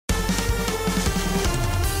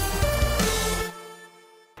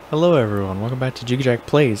Hello everyone, welcome back to Jiggyjag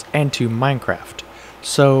Plays and to Minecraft.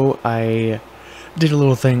 So I did a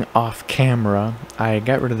little thing off camera. I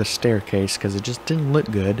got rid of the staircase because it just didn't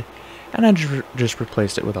look good, and I just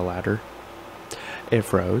replaced it with a ladder. It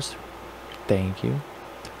froze. Thank you.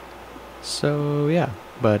 So yeah,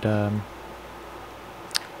 but now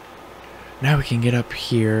we can get up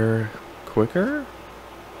here quicker.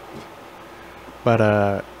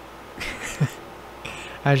 But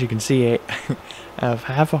as you can see, I have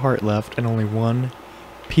half a heart left and only one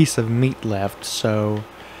piece of meat left, so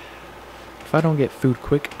if I don't get food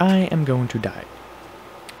quick, I am going to die.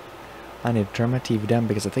 I need to turn my TV down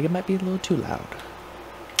because I think it might be a little too loud.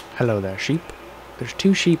 Hello there, sheep. There's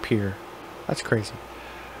 2 sheep here. That's crazy.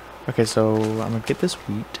 Okay, so I'm going to get this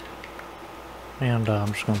wheat, and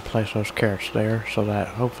I'm just going to place those carrots there so that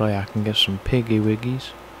hopefully I can get some piggy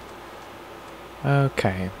wiggies.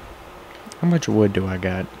 Okay. How much wood do I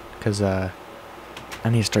got? Because, I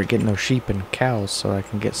need to start getting those sheep and cows so I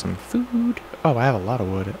can get some food. Oh, I have a lot of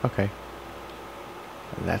wood. Okay.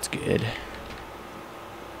 That's good.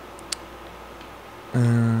 We're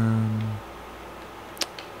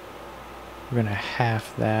gonna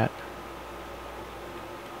half that.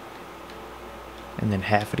 And then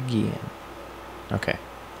half it again. Okay.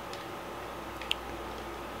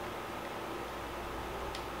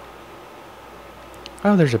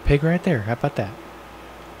 Oh, there's a pig right there. How about that?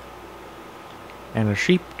 And a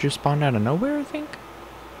sheep just spawned out of nowhere, I think?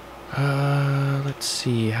 Let's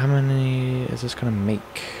see. How many is this gonna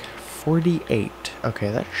make? 48.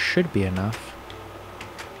 Okay, that should be enough.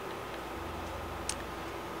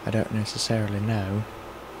 I don't necessarily know.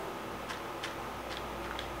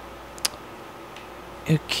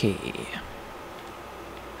 Okay.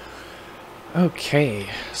 Okay,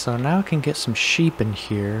 so now I can get some sheep in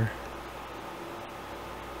here.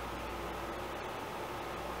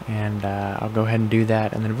 And I'll go ahead and do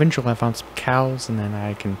that, and then eventually I found some cows, and then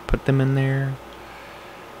I can put them in there.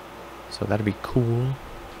 So that'd be cool.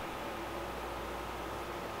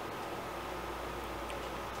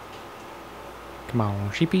 Come on,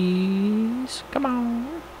 sheepies. Come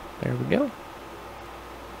on. There we go.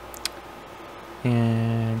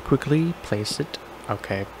 And quickly place it.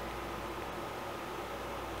 Okay.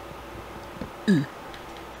 Do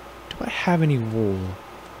I have any wool?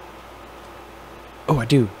 Oh, I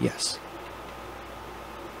do, yes.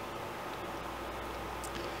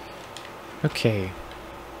 Okay.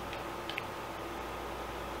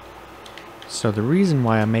 So the reason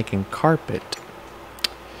why I'm making carpet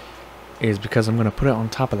is because I'm going to put it on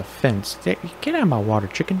top of the fence. Get out of my water,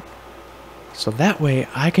 chicken. So that way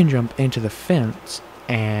I can jump into the fence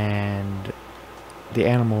and the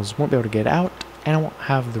animals won't be able to get out, and I won't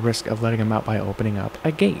have the risk of letting them out by opening up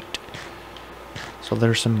a gate. So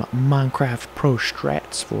there's some Minecraft Pro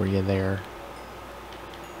strats for you there.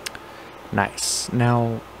 Nice.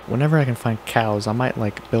 Now, whenever I can find cows, I might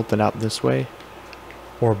like build it out this way.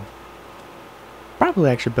 Or probably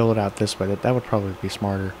actually build it out this way. That would probably be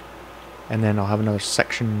smarter. And then I'll have another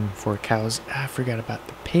section for cows. I forgot about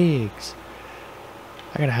the pigs.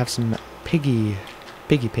 I gotta have some piggy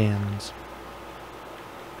pens.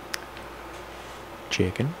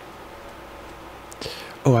 Chicken.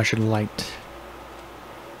 Oh, I should light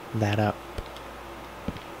that up.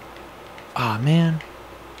 Ah, man.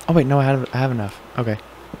 Oh wait, no, I have enough. Okay.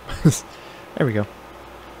 There we go.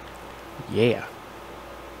 Yeah.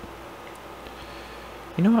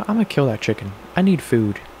 You know what? I'm gonna kill that chicken. I need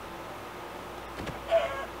food.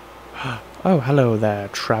 Oh, hello there,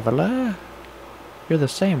 traveler. You're the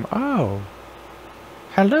same. Oh.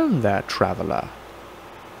 Hello there, traveler.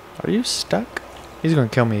 Are you stuck? He's gonna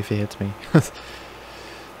kill me if he hits me.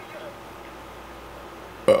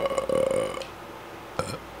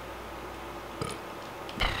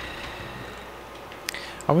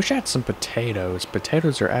 I wish I had some potatoes.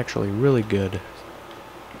 Potatoes are actually really good.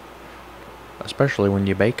 Especially when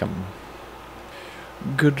you bake them.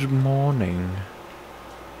 Good morning.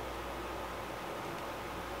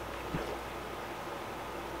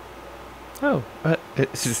 Oh,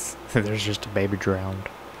 there's just a baby drowned.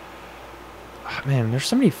 Oh, man, there's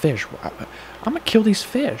so many fish. I'm gonna kill these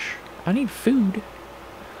fish. I need food.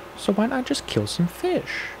 So why not just kill some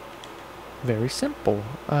fish? Very simple.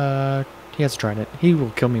 He has tried it. He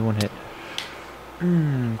will kill me one hit.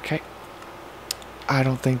 Okay. I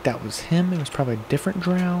don't think that was him. It was probably a different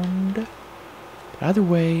drowned. But either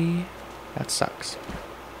way, that sucks.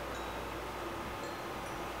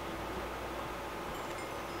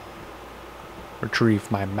 Retrieve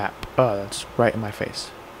my map. Oh, that's right in my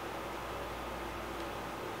face.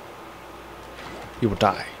 You will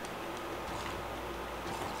die.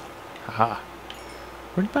 Haha.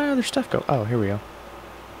 Where did my other stuff go? Oh, here we go.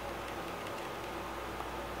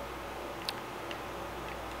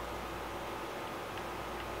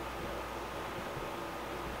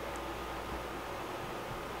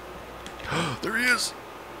 There he is.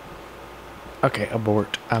 Okay,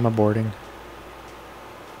 abort. I'm aborting.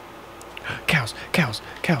 Cows, cows,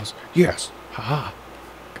 cows. Yes. Haha.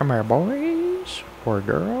 Come here, boys. Or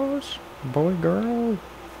girls. Boy, girl.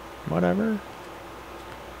 Whatever.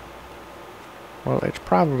 Well, it's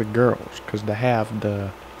probably girls, because they have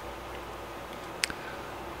the...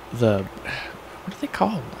 What are they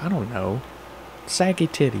called? I don't know. Saggy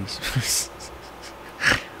titties.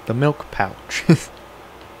 The milk pouch.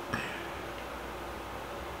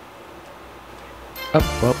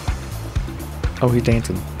 Oh, well. Oh, he's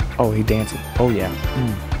dancing. Oh, he's dancing. Oh, yeah.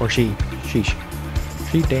 Or she. Sheesh.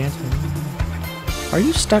 She dancing. Are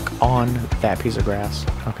you stuck on that piece of grass?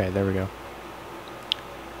 Okay, there we go.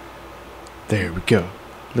 There we go.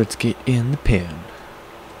 Let's get in the pen.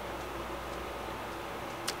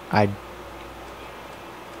 I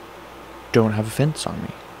don't have a fence on me.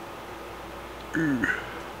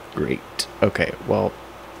 Great. Okay, well,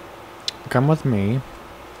 come with me.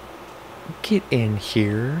 Get in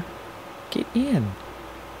here. Get in.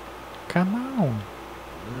 Come on.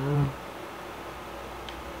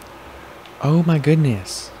 Oh my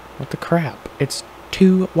goodness. What the crap? It's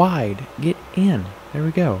too wide. Get in. There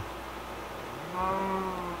we go.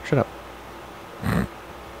 Shut up.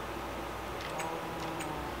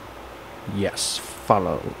 Yes,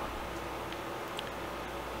 follow.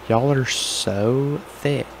 Y'all are so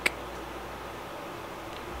thick.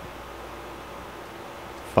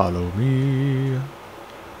 Follow me.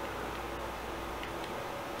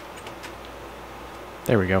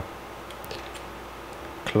 There we go.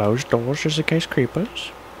 Close doors just in case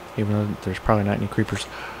creepers. Even though there's probably not any creepers.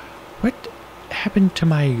 What happened to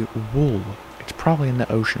my wool? It's probably in the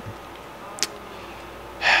ocean.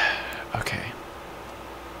 Okay.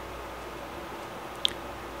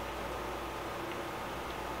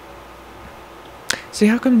 See,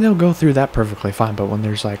 how come they'll go through that perfectly fine, but when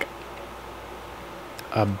there's like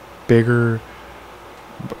a bigger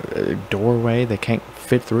doorway, they can't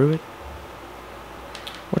fit through it?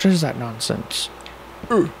 What is that nonsense?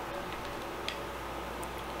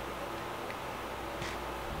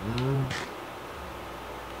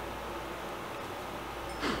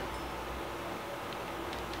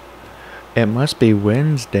 It must be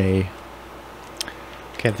Wednesday.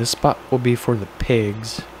 Okay, this spot will be for the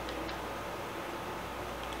pigs.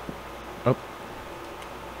 Oh.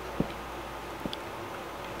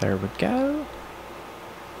 There we go.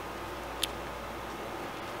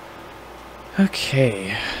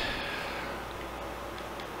 Okay.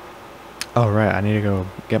 Alright, I need to go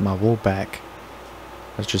get my wool back.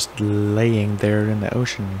 I was just laying there in the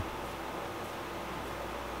ocean.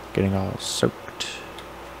 Getting all soaked.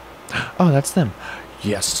 Oh, that's them.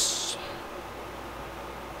 Yes.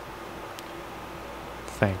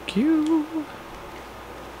 Thank you.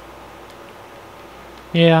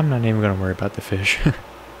 Yeah, I'm not even going to worry about the fish.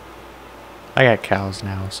 I got cows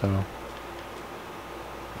now, so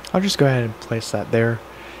I'll just go ahead and place that there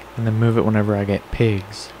and then move it whenever I get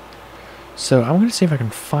pigs. So I'm going to see if I can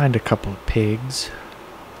find a couple of pigs.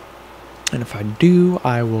 And if I do,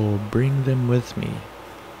 I will bring them with me.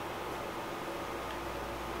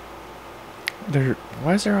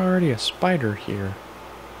 Why is there already a spider here?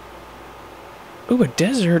 Ooh, a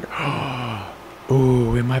desert. Ooh,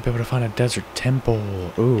 we might be able to find a desert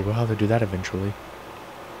temple. Ooh, we'll have to do that eventually.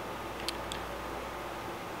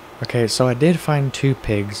 Okay, so I did find 2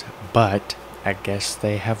 pigs, but I guess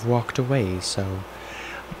they have walked away, so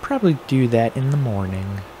I'll probably do that in the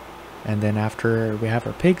morning. And then after we have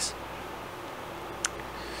our pigs,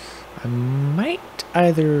 I might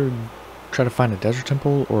either try to find a desert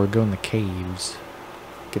temple or go in the caves.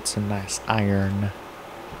 Get some nice iron.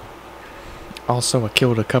 Also, I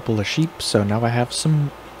killed a couple of sheep, so now I have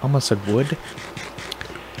some, almost said wood.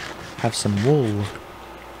 Have some wool.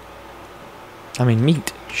 I mean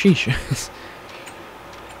meat. Sheesh.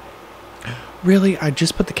 Really? I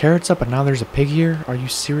just put the carrots up and now there's a pig here? Are you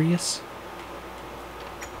serious?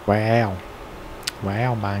 Wow.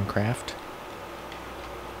 Wow, Minecraft.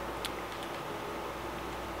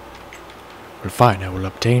 Well, fine, I will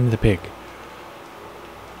obtain the pig.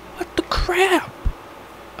 What the crap?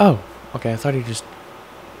 Oh, okay, I thought he just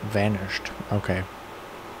vanished. Okay.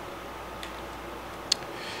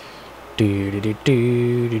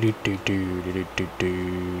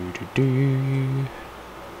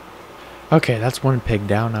 Okay, that's one pig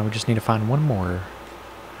down. Now we just need to find one more.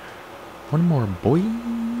 One more,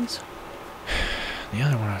 boys. The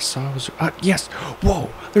other one I saw was... yes!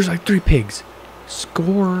 Whoa! There's like 3 pigs.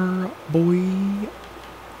 Score, boy.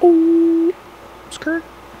 Oh, skirt.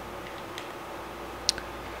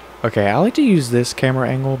 Okay, I like to use this camera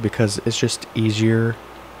angle because it's just easier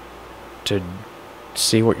to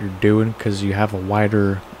see what you're doing because you have a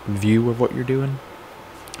wider view of what you're doing.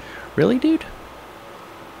 Really, dude?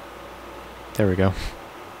 There we go.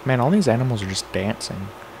 Man, all these animals are just dancing.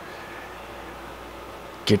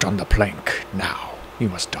 Get on the plank now. You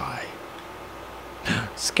must die.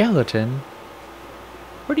 Skeleton?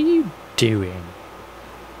 What are you doing?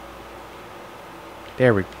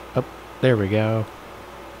 There we go.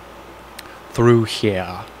 Through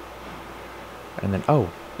here. And then, oh,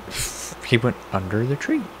 he went under the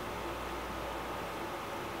tree.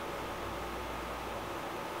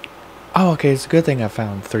 Oh, okay, it's a good thing I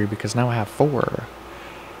found 3 because now I have 4.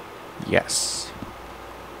 Yes.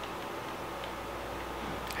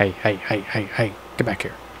 Hey, get back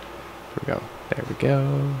here. There we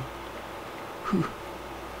go. Whew.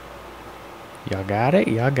 Y'all got it?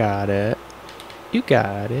 Y'all got it. You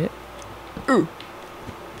got it. Ooh.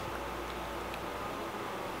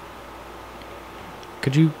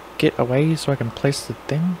 Could you get away so I can place the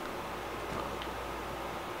thing?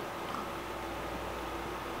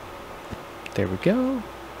 There we go.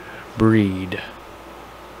 Breed.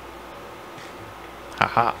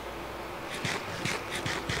 Haha.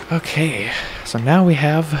 Okay, so now we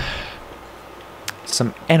have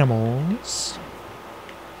some animals.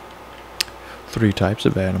 3 types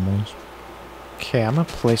of animals. Okay, I'm gonna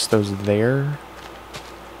place those there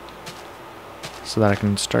so that I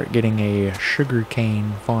can start getting a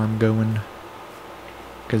sugarcane farm going.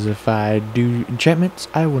 Because if I do enchantments,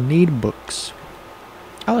 I will need books.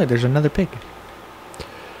 Oh, look, there's another pig.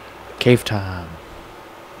 Cave time.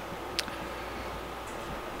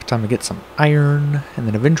 Time to get some iron and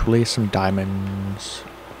then eventually some diamonds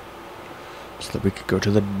so that we could go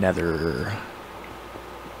to the nether.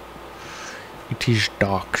 It is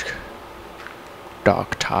dark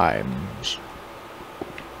times.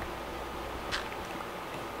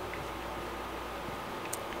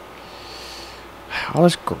 All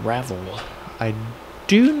this gravel. I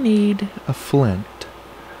do need a flint.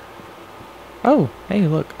 Oh, hey,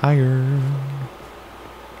 look, iron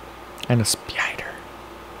and a spider.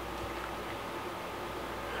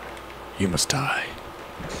 You must die.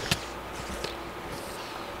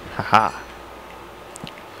 Haha.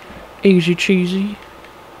 Easy cheesy.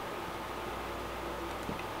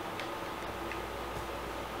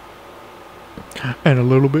 And a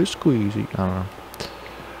little bit squeezy. I don't know.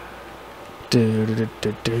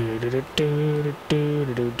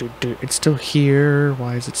 It's still here.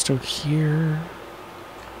 Why is it still here?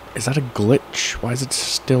 Is that a glitch? Why is it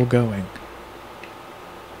still going?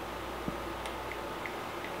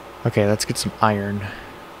 Okay, let's get some iron.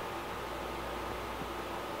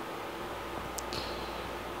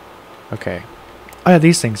 Okay. Oh yeah,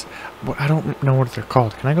 these things. I don't know what they're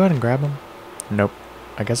called. Can I go ahead and grab them? Nope.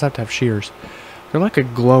 I guess I have to have shears. They're like a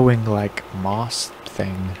glowing, like, moss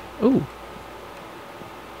thing. Ooh.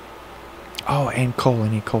 Oh, and coal. I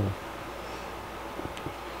need coal.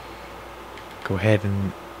 Go ahead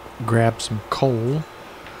and grab some coal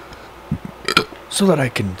so that I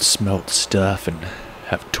can smelt stuff and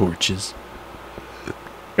have torches.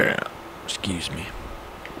 Excuse me.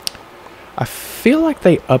 I feel like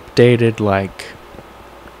they updated, like,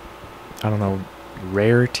 I don't know,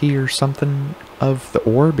 rarity or something of the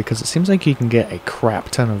ore, because it seems like you can get a crap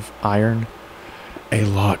ton of iron a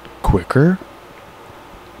lot quicker.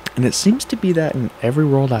 And it seems to be that in every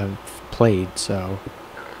world I've played, so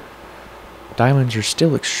diamonds are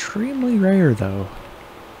still extremely rare, though.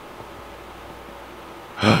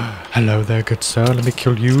 Hello there, good sir. Let me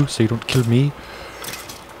kill you so you don't kill me.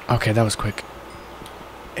 Okay, that was quick.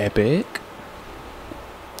 Epic.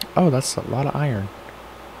 Oh, that's a lot of iron.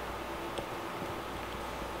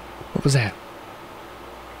 What was that?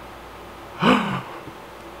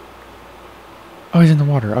 Oh, he's in the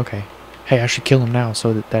water. Okay. Hey, I should kill him now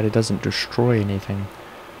so that it doesn't destroy anything.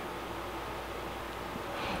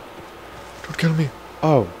 Don't kill me.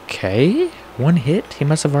 Okay. 1 hit? He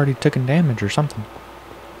must have already taken damage or something.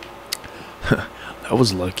 That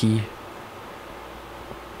was lucky.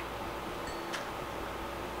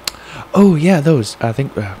 Oh, yeah, those. I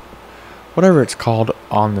think, whatever it's called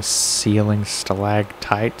on the ceiling,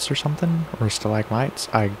 stalactites or something, or stalagmites.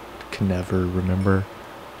 I can never remember.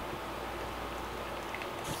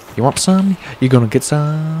 You want some? You gonna get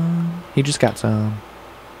some? He just got some.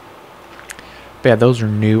 But yeah, those are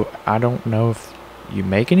new. I don't know if you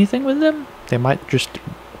make anything with them. They might just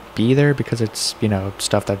be there because it's, you know,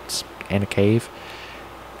 stuff that's in a cave.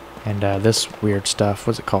 And this weird stuff,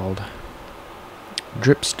 what's it called?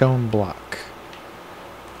 Dripstone block.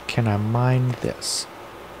 Can I mine this?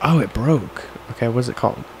 Oh, it broke. Okay, what's it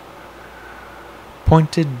called?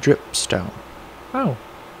 Pointed dripstone. Oh.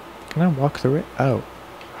 Can I walk through it? Oh.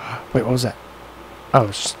 Wait, what was that? Oh,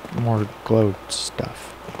 it's more glow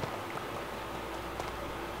stuff.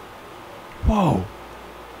 Whoa!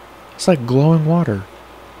 It's like glowing water.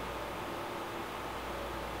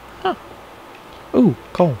 Huh. Ooh,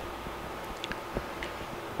 coal.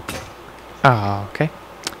 Ah, okay.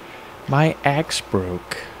 My axe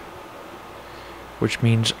broke. Which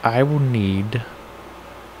means I will need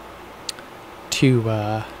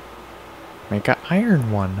to make an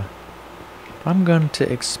iron one. I'm going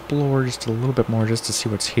to explore just a little bit more just to see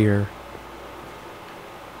what's here.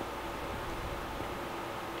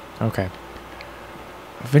 Okay.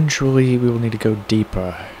 Eventually we will need to go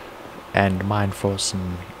deeper and mine for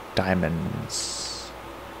some diamonds.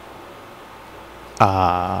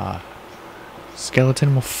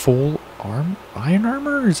 Skeleton with full iron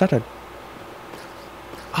armor? Is that a...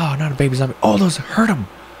 Oh, not a baby zombie. Oh, those hurt him!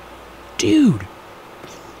 Dude!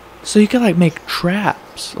 So you can like make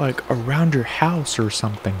traps like around your house or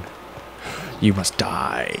something. You must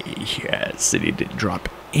die. Yes, and he didn't drop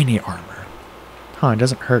any armor. Huh, it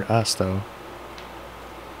doesn't hurt us though.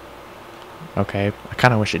 Okay, I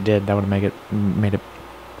kind of wish it did. That would have made it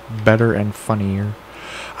better and funnier.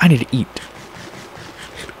 I need to eat.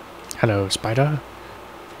 Hello, spider.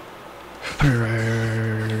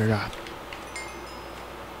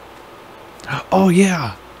 Oh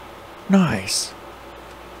yeah, nice.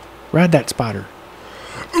 Ride that spider.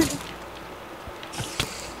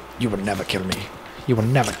 You will never kill me. You will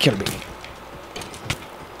never kill me.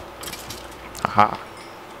 Aha.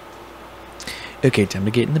 Okay, time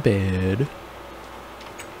to get in the bed.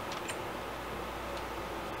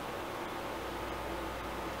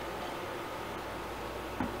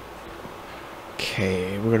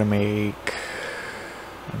 Okay, we're gonna make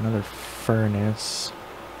another furnace.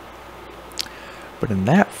 But in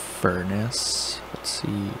that furnace, let's see,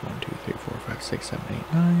 1, 2, 3, 4, 5, 6, 7,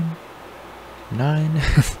 8, 9. 9.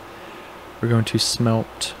 We're going to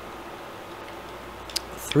smelt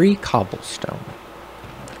 3 cobblestone.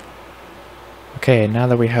 Okay, now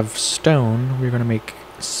that we have stone, we're going to make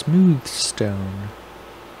smooth stone.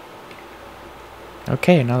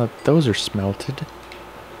 Okay, now that those are smelted,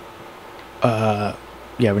 yeah,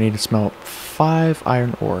 we need to smelt 5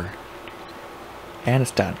 iron ore. And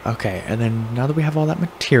it's done. Okay, and then now that we have all that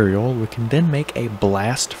material, we can then make a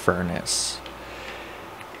blast furnace.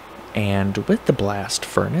 And with the blast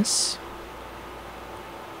furnace,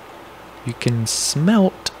 you can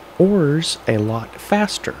smelt ores a lot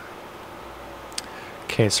faster.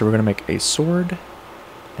 Okay, so we're going to make a sword,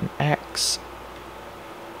 an axe,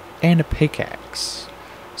 and a pickaxe.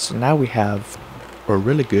 So now we have a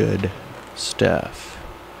really good stuff.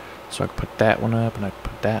 So I can put that one up, and I can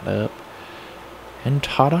put that up. And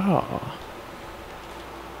ta-da!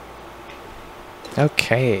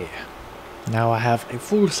 Okay. Now I have a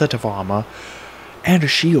full set of armor and a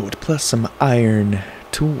shield plus some iron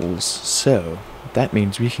tools. So that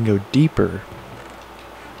means we can go deeper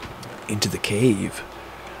into the cave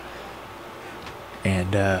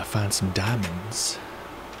and find some diamonds.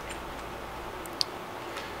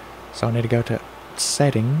 So I need to go to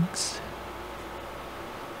settings,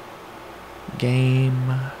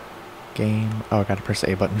 game. Oh, I gotta press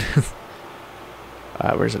the A button.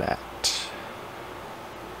 Where's it at?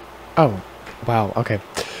 Oh, wow, okay.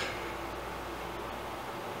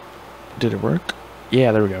 Did it work?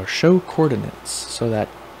 Yeah, there we go. Show coordinates so that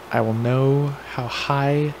I will know how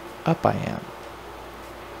high up I am.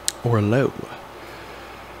 Or low.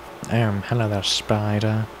 Hello there,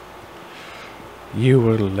 spider. You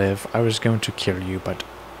will live. I was going to kill you, but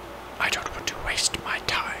I don't want to waste my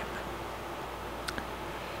time.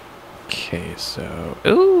 Okay, so...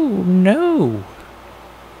 Ooh, no!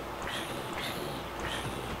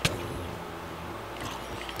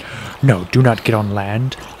 No, do not get on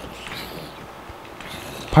land.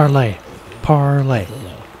 Parlay. Parlay.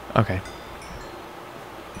 Okay.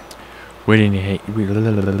 We didn't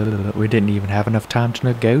even have enough time to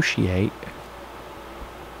negotiate.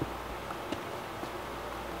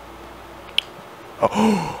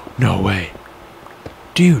 Oh, no way.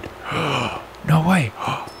 Dude. No way.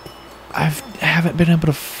 I haven't been able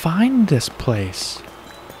to find this place.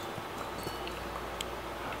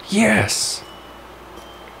 Yes.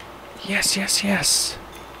 Yes, yes, yes.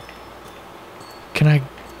 Can I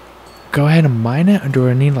go ahead and mine it? Or do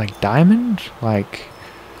I need like diamond? Like...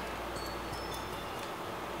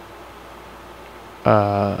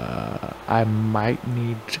 I might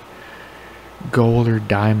need gold or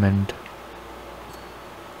diamond.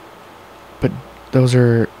 But those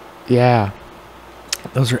are... Yeah.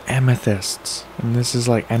 Those are amethysts. And this is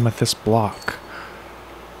like amethyst block.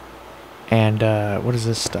 And, what is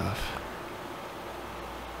this stuff?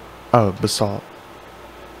 Oh, basalt.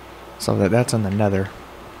 So that's on the nether.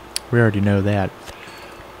 We already know that.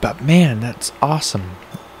 But man, that's awesome.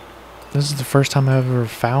 This is the first time I've ever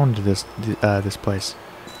found this place.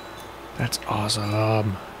 That's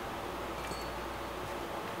awesome.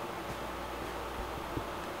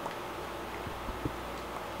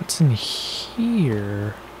 What's in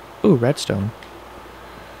here? Ooh, redstone.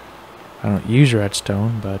 I don't use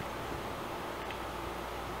redstone, but...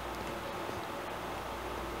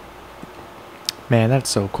 Man, that's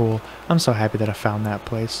so cool. I'm so happy that I found that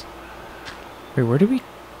place. Wait, where did we...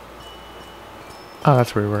 Oh,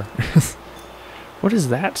 that's where we were. What is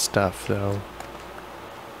that stuff, though?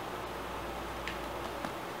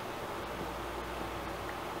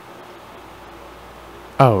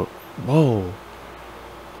 Oh, whoa.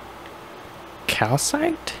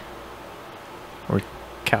 Calcite? Or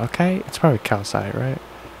calcite? It's probably calcite, right?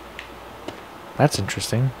 That's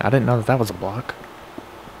interesting. I didn't know that that was a block.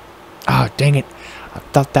 Oh, dang it. I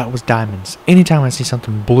thought that was diamonds. Anytime I see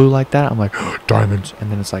something blue like that, I'm like, oh, diamonds.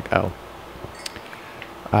 And then it's like, oh.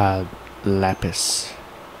 Lapis.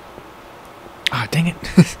 Ah, dang it.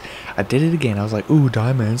 I did it again. I was like, ooh,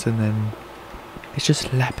 diamonds. And then it's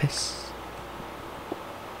just lapis.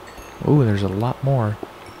 Ooh, there's a lot more.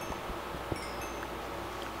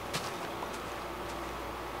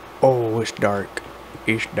 Oh, it's dark.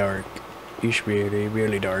 It's dark. It's really,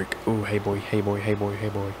 really dark. Ooh, hey boy, hey boy, hey boy, hey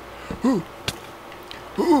boy. Ooh.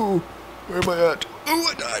 Ooh, where am I at? Ooh,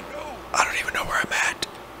 I died. No, I don't even know where I'm at.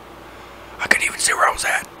 I couldn't even see where I was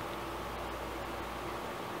at.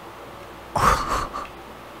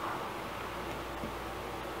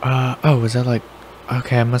 Oh, is that like...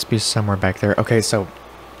 Okay, I must be somewhere back there. Okay, so...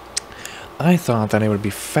 I thought that it would be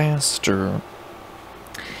faster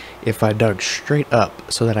if I dug straight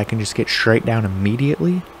up so that I can just get straight down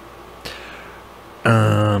immediately.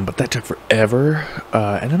 But that took forever.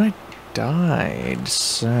 And then I died,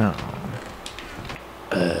 so...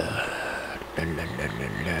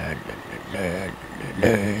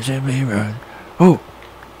 Oh!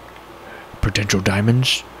 Potential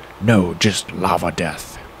diamonds? No, just lava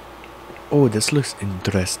death. Oh, this looks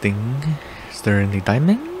interesting. Is there any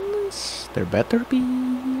diamonds? There better be.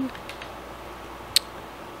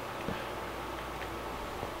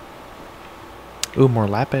 Ooh, more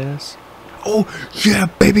lapis. Oh, yeah,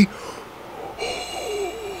 baby!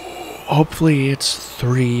 Hopefully it's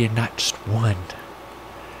 3 and not just 1.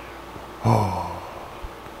 Oh.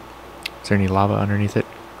 Is there any lava underneath it?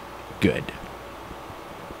 Good.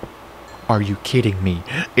 Are you kidding me?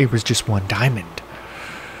 It was just 1 diamond.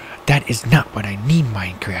 That is not what I need,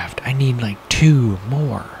 Minecraft. I need like 2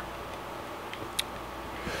 more.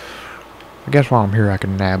 I guess while I'm here I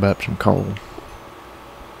can nab up some coal.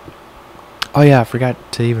 Oh yeah, I forgot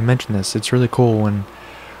to even mention this. It's really cool when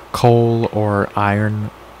coal or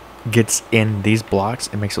iron gets in these blocks.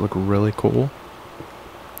 It makes it look really cool.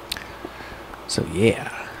 So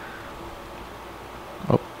yeah.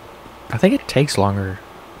 Oh, I think it takes longer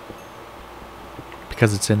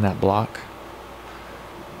because it's in that block.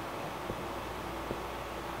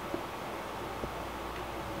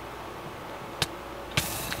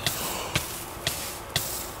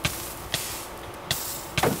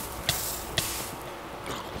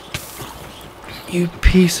 You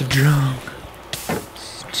piece of junk.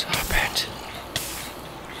 Stop it.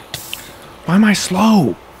 Why am I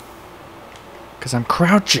slow? Because I'm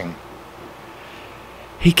crouching.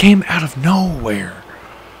 He came out of nowhere.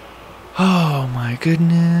 Oh my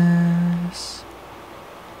goodness.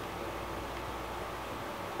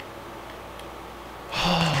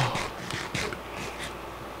 Oh.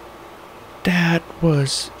 That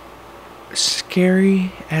was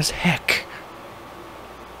scary as heck.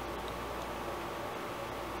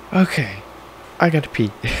 Okay, I gotta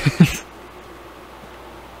pee.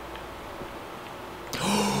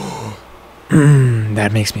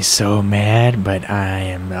 That makes me so mad, but I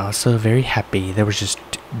am also very happy. There was just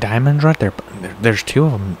diamonds right there. There's 2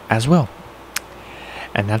 of them as well.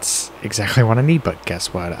 And that's exactly what I need, but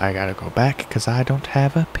guess what? I gotta go back because I don't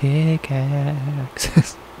have a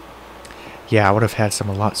pickaxe. Yeah, I would have had some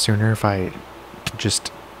a lot sooner if I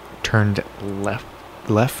just turned left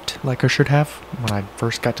like I should have when I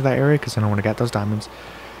first got to that area, because then I would have got those diamonds.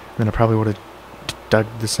 And then I probably would have dug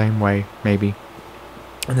the same way, maybe.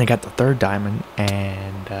 And then got the 3rd diamond,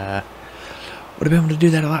 and would have been able to do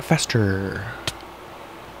that a lot faster.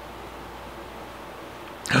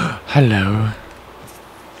 Hello.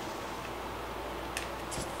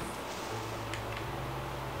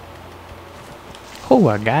 Oh,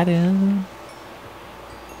 I got him.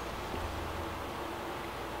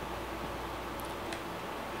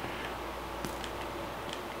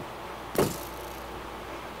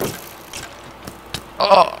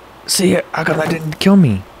 Oh, See, how come that didn't kill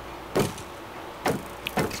me?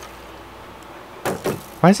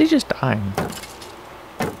 Why is he just dying?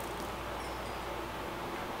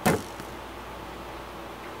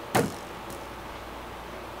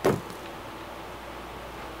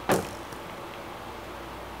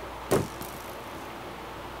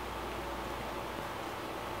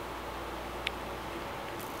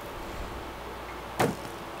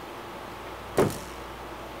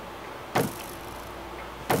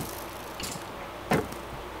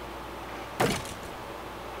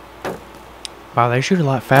 Wow, they shoot a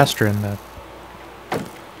lot faster in the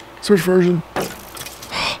Switch version.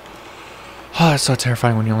 Oh, that's so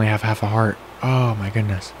terrifying when you only have half a heart. Oh my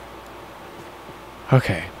goodness.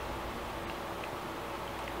 Okay.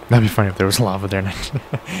 That'd be funny if there was lava there and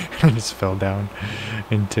I just fell down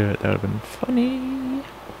into it. That would have been funny.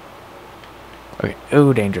 Okay.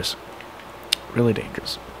 Oh, dangerous. Really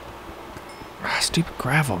dangerous. Ah, stupid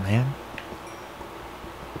gravel, man.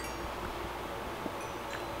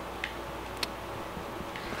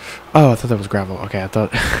 Oh, I thought that was gravel. Okay, I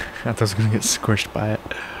thought I was gonna get squished by it.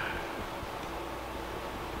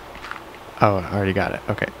 Oh, I already got it.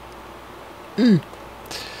 Okay.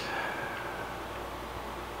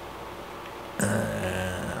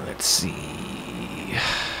 Let's see.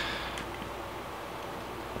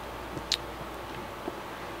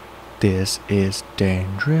 This is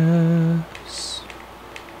dangerous.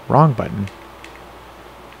 Wrong button.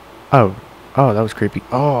 Oh, that was creepy.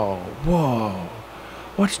 Oh, whoa.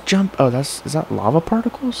 What's jump? Oh, is that lava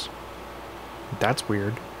particles? That's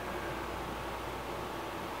weird.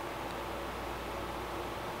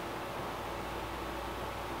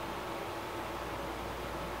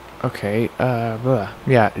 Okay, blah.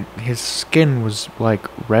 Yeah, his skin was, like,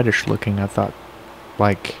 reddish looking, I thought.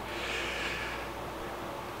 Like,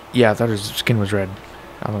 yeah, I thought his skin was red.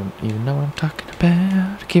 I don't even know what I'm talking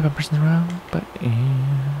about. Keep on pressing around, but,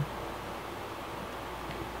 yeah.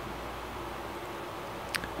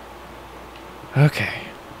 Okay.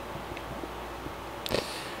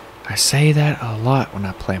 I say that a lot when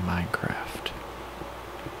I play Minecraft.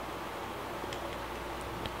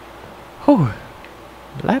 Whew.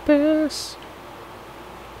 Lapis.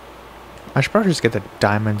 I should probably just get the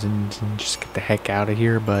diamonds and just get the heck out of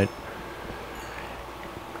here, but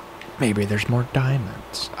maybe there's more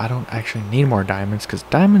diamonds. I don't actually need more diamonds because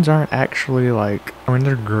diamonds aren't actually like, I mean,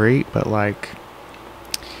 they're great, but like,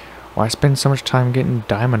 why spend so much time getting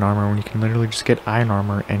diamond armor when you can literally just get iron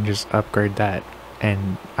armor and just upgrade that?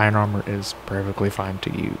 And iron armor is perfectly fine to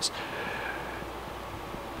use.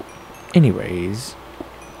 Anyways,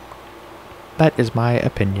 that is my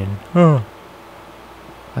opinion. Oh.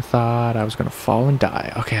 I thought I was gonna fall and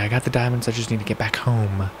die. Okay, I got the diamonds. I just need to get back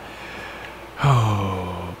home.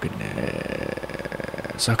 Oh,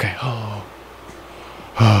 goodness. Okay. Oh.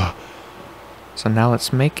 So now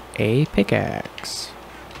let's make a pickaxe.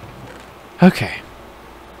 Okay.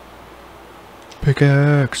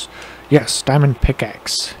 Pickaxe. Yes, diamond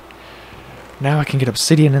pickaxe. Now I can get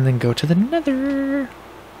obsidian and then go to the nether.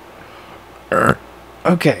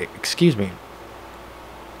 Okay, excuse me.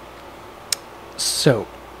 So,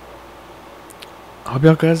 I hope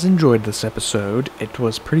y'all guys enjoyed this episode. It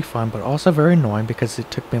was pretty fun, but also very annoying because it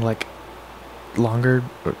took me like longer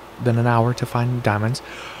than an hour to find diamonds.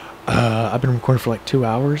 I've been recording for like 2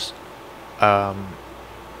 hours.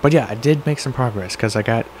 But yeah, I did make some progress because I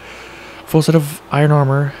got a full set of iron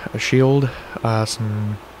armor, a shield,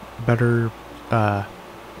 some better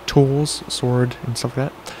tools, sword, and stuff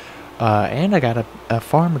like that. And I got a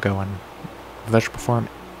farm going, a vegetable farm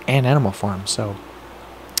and animal farm, so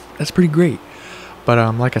that's pretty great. But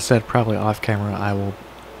like I said, probably off camera I will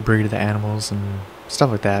breed the animals and stuff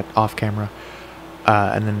like that off camera.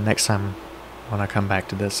 And then next time when I come back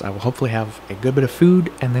to this, I will hopefully have a good bit of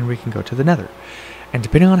food, and then we can go to the nether. And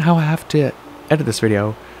depending on how I have to edit this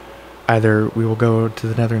video, either we will go to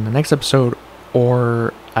the nether in the next episode,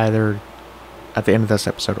 or either at the end of this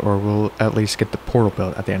episode, or we'll at least get the portal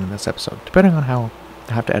built at the end of this episode, depending on how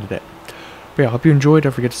I have to edit it. But yeah, I hope you enjoyed.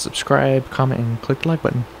 Don't forget to subscribe, comment, and click the like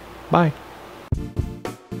button. Bye.